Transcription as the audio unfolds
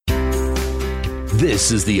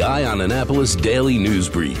This is the Eye on Annapolis Daily News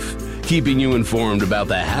Brief, keeping you informed about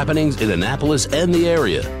the happenings in Annapolis and the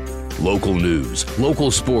area. Local news,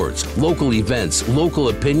 local sports, local events, local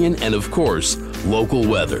opinion, and of course, local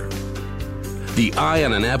weather. The Eye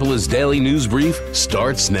on Annapolis Daily News Brief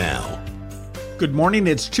starts now. Good morning.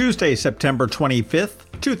 It's Tuesday, September 25th,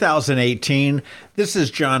 2018. This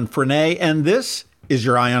is John Frenaye, and this is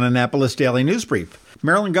your Eye on Annapolis Daily News Brief.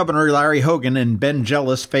 Maryland Governor Larry Hogan and Ben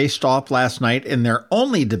Jealous faced off last night in their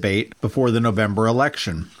only debate before the November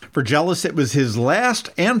election. For Jealous, it was his last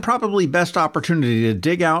and probably best opportunity to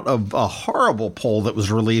dig out of a horrible poll that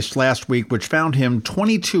was released last week, which found him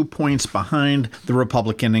 22 points behind the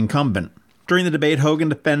Republican incumbent. During the debate, Hogan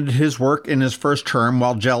defended his work in his first term,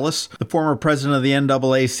 while Jealous, the former president of the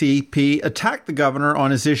NAACP, attacked the governor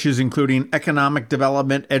on his issues including economic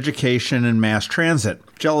development, education, and mass transit.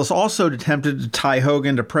 Jealous also attempted to tie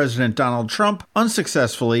Hogan to President Donald Trump,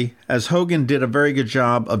 unsuccessfully, as Hogan did a very good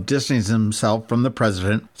job of distancing himself from the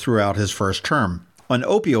president throughout his first term. On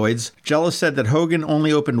opioids, Jealous said that Hogan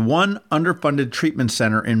only opened one underfunded treatment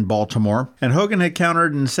center in Baltimore, and Hogan had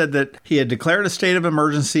countered and said that he had declared a state of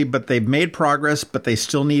emergency, but they've made progress, but they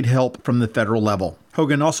still need help from the federal level.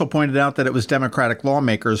 Hogan also pointed out that it was Democratic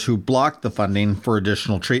lawmakers who blocked the funding for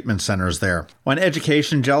additional treatment centers there. On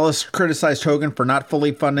education, Jealous criticized Hogan for not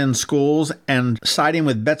fully funding schools and siding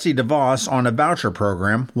with Betsy DeVos on a voucher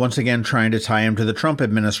program, once again trying to tie him to the Trump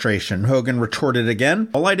administration. Hogan retorted again,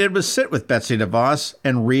 "All I did was sit with Betsy DeVos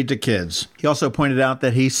and read to kids." He also pointed out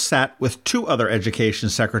that he sat with two other education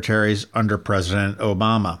secretaries under President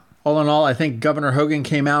Obama. All in all, I think Governor Hogan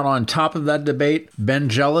came out on top of that debate. Ben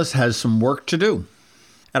Jealous has some work to do.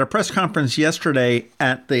 At a press conference yesterday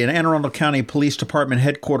at the Anne Arundel County Police Department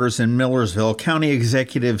headquarters in Millersville, County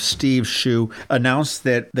Executive Steve Shue announced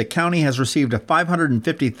that the county has received a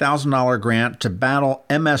 $550,000 grant to battle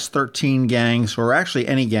MS-13 gangs, or actually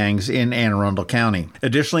any gangs, in Anne Arundel County.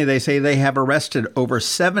 Additionally, they say they have arrested over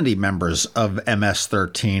 70 members of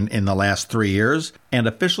MS-13 in the last 3 years, and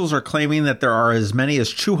officials are claiming that there are as many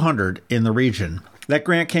as 200 in the region. That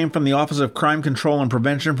grant came from the Office of Crime Control and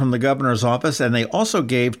Prevention from the governor's office, and they also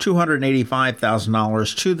gave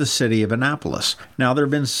 $285,000 to the city of Annapolis. Now, there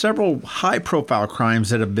have been several high-profile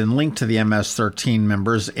crimes that have been linked to the MS-13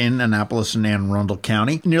 members in Annapolis and Anne Arundel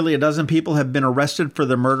County. Nearly a dozen people have been arrested for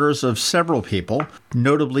the murders of several people,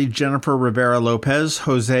 notably Jennifer Rivera Lopez,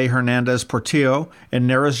 Jose Hernandez Portillo, and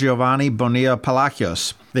Neres Giovanni Bonilla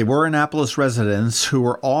Palacios. They were Annapolis residents who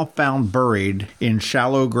were all found buried in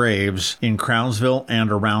shallow graves in Crownsville and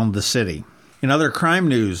around the city. In other crime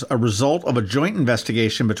news, a result of a joint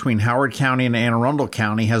investigation between Howard County and Anne Arundel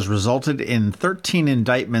County has resulted in 13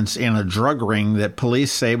 indictments in a drug ring that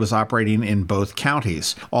police say was operating in both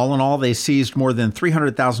counties. All in all, they seized more than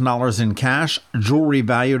 $300,000 in cash, jewelry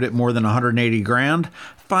valued at more than $180,000,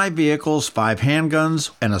 5 vehicles, 5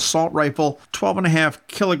 handguns, an assault rifle, 12.5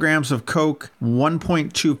 kilograms of coke,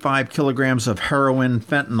 1.25 kilograms of heroin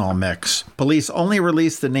fentanyl mix. Police only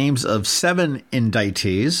released the names of 7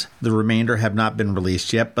 indictees. The remainder have not been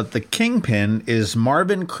released yet, but the kingpin is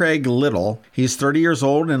Marvin Craig Little. He's 30 years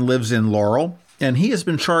old and lives in Laurel, and he has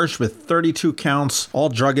been charged with 32 counts, all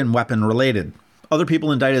drug and weapon related. Other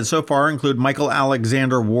people indicted so far include Michael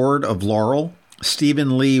Alexander Ward of Laurel,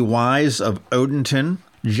 Stephen Lee Wise of Odenton,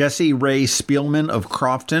 Jesse Ray Spielman of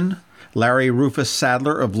Crofton, Larry Rufus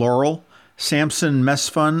Sadler of Laurel, Samson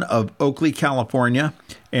Mesfun of Oakley, California,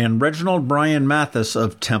 and Reginald Brian Mathis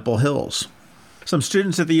of Temple Hills. Some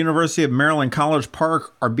students at the University of Maryland College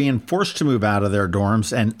Park are being forced to move out of their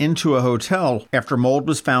dorms and into a hotel after mold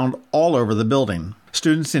was found all over the building.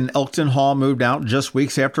 Students in Elkton Hall moved out just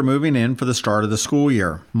weeks after moving in for the start of the school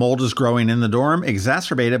year. Mold is growing in the dorm,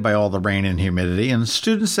 exacerbated by all the rain and humidity, and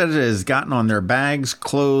students said it has gotten on their bags,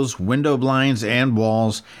 clothes, window blinds, and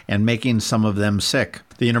walls, and making some of them sick.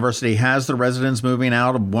 The university has the residents moving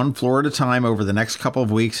out of one floor at a time over the next couple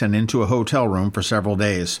of weeks and into a hotel room for several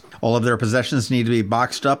days. All of their possessions need to be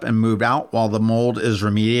boxed up and moved out while the mold is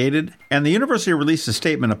remediated. And the university released a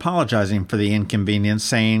statement apologizing for the inconvenience,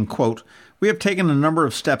 saying, quote, "We have taken a number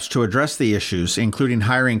of steps to address the issues, including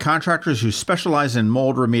hiring contractors who specialize in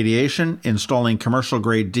mold remediation, installing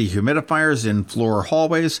commercial-grade dehumidifiers in floor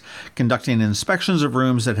hallways, conducting inspections of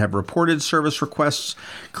rooms that have reported service requests,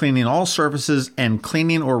 cleaning all surfaces, and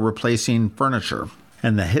cleaning or replacing furniture."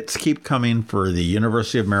 And the hits keep coming for the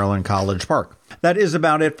University of Maryland College Park. That is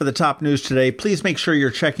about it for the top news today. Please make sure you're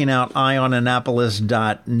checking out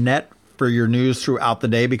eyeonannapolis.net for your news throughout the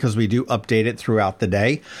day because we do update it throughout the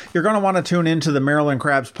day. You're going to want to tune into the Maryland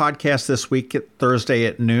Crabs podcast this week at Thursday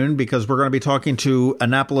at noon because we're going to be talking to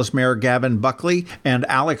Annapolis Mayor Gavin Buckley and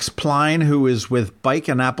Alex Pline, who is with Bike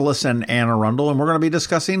Annapolis and Anne Arundel, and we're going to be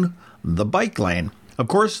discussing the bike lane. Of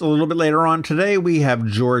course, a little bit later on today, we have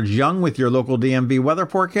George Young with your local DMV weather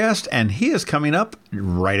forecast, and he is coming up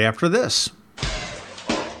right after this.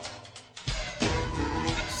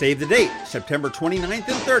 Save the date, September 29th and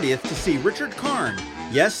 30th, to see Richard Karn,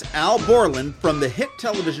 yes, Al Borland, from the hit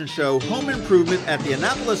television show Home Improvement at the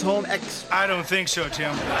Annapolis Home Expo. I don't think so,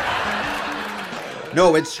 Tim.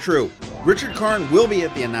 No, it's true. Richard Karn will be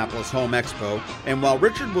at the Annapolis Home Expo, and while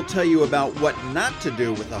Richard will tell you about what not to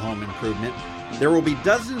do with the home improvement, there will be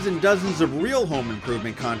dozens and dozens of real home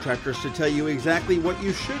improvement contractors to tell you exactly what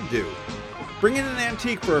you should do. Bring in an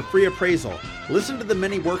antique for a free appraisal. Listen to the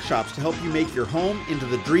many workshops to help you make your home into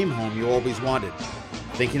the dream home you always wanted.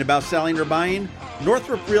 Thinking about selling or buying?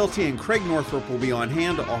 Northrop Realty and Craig Northrop will be on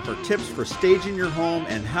hand to offer tips for staging your home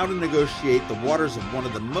and how to negotiate the waters of one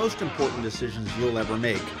of the most important decisions you'll ever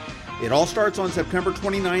make. It all starts on September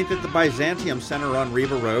 29th at the Byzantium Center on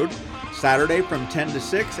Riva Road, Saturday from 10 to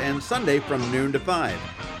 6 and Sunday from noon to 5.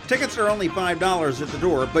 Tickets are only $5 at the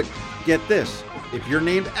door, but get this, if you're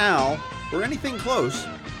named Al, or anything close,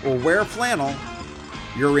 or wear flannel,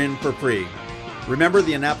 you're in for free. Remember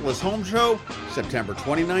the Annapolis Home Show, September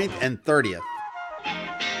 29th and 30th.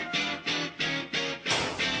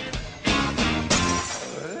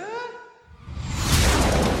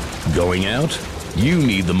 Going out? You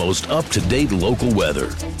need the most up-to-date local weather.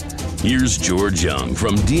 Here's George Young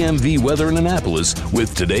from DMV Weather in Annapolis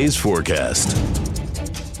with today's forecast.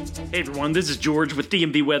 Hey everyone, this is George with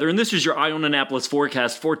DMV Weather, and this is your Eye on Annapolis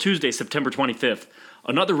forecast for Tuesday, September 25th.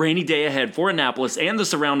 Another rainy day ahead for Annapolis and the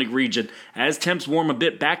surrounding region as temps warm a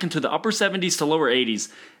bit back into the upper 70s to lower 80s,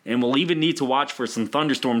 and we'll even need to watch for some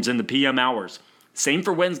thunderstorms in the PM hours. Same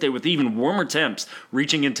for Wednesday with even warmer temps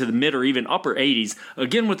reaching into the mid or even upper 80s,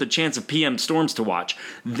 again with a chance of PM storms to watch.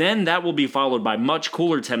 Then that will be followed by much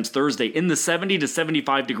cooler temps Thursday in the 70 to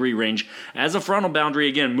 75 degree range as a frontal boundary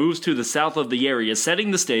again moves to the south of the area,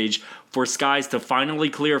 setting the stage for skies to finally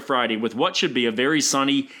clear Friday with what should be a very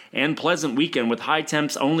sunny and pleasant weekend with high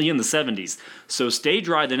temps only in the 70s. So stay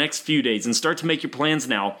dry the next few days and start to make your plans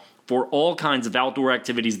now for all kinds of outdoor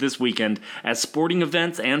activities this weekend as sporting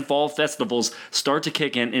events and fall festivals start to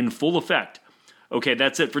kick in full effect. Okay,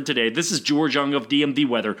 that's it for today. This is George Young of DMV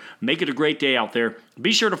Weather. Make it a great day out there.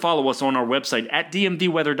 Be sure to follow us on our website at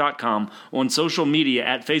dmvweather.com, on social media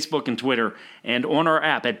at Facebook and Twitter, and on our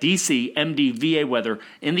app at DCMDVA Weather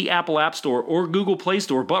in the Apple App Store or Google Play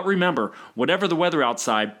Store. But remember, whatever the weather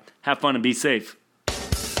outside, have fun and be safe.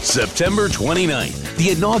 September 29th, the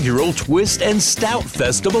inaugural Twist and Stout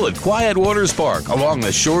Festival at Quiet Waters Park along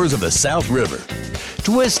the shores of the South River.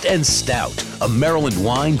 Twist and Stout, a Maryland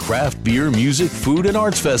wine, craft beer, music, food, and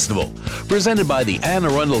arts festival, presented by the Anne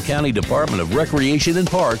Arundel County Department of Recreation and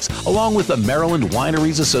Parks along with the Maryland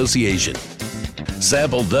Wineries Association.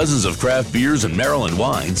 Sample dozens of craft beers and Maryland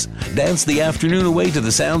wines, dance the afternoon away to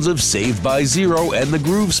the sounds of Saved by Zero and the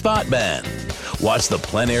Groove Spot Band. Watch the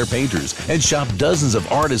plein air painters and shop dozens of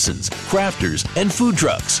artisans, crafters, and food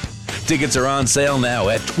trucks. Tickets are on sale now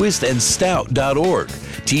at twistandstout.org.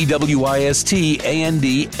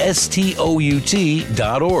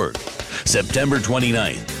 TWISTANDSTOUT.org. September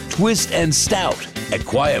 29th, Twist and Stout at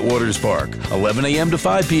Quiet Waters Park, 11 a.m. to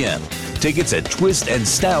 5 p.m. Tickets at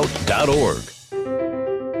twistandstout.org.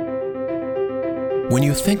 When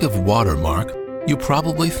you think of Watermark, you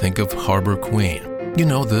probably think of Harbor Queen. You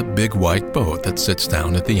know, the big white boat that sits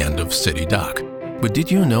down at the end of City Dock. But did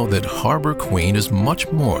you know that Harbor Queen is much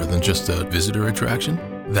more than just a visitor attraction?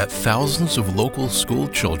 That thousands of local school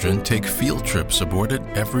children take field trips aboard it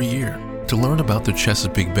every year to learn about the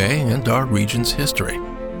Chesapeake Bay and our region's history.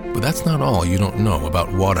 But that's not all you don't know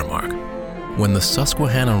about Watermark. When the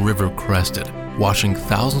Susquehanna River crested, washing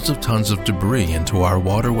thousands of tons of debris into our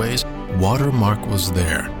waterways, Watermark was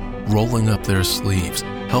there, rolling up their sleeves,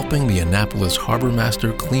 helping the Annapolis Harbor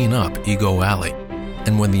Master clean up Ego Alley.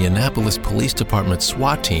 And when the Annapolis Police Department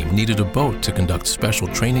SWAT team needed a boat to conduct special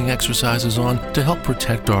training exercises on to help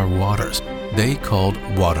protect our waters, they called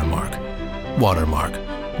Watermark. Watermark,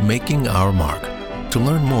 making our mark. To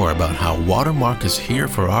learn more about how Watermark is here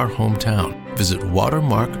for our hometown, visit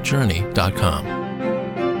watermarkjourney.com.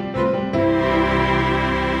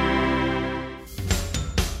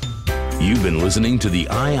 You've been listening to the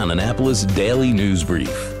Eye on Annapolis Daily News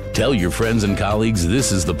Brief. Tell your friends and colleagues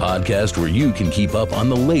this is the podcast where you can keep up on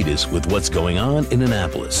the latest with what's going on in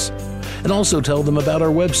Annapolis. And also tell them about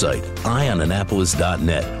our website,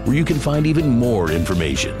 eyeonannapolis.net, where you can find even more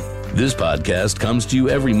information. This podcast comes to you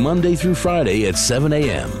every Monday through Friday at 7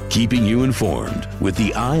 a.m., keeping you informed with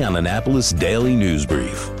the Eye on Annapolis Daily News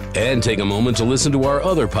Brief. And take a moment to listen to our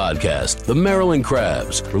other podcast, The Maryland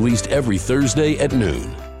Crabs, released every Thursday at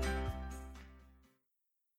noon.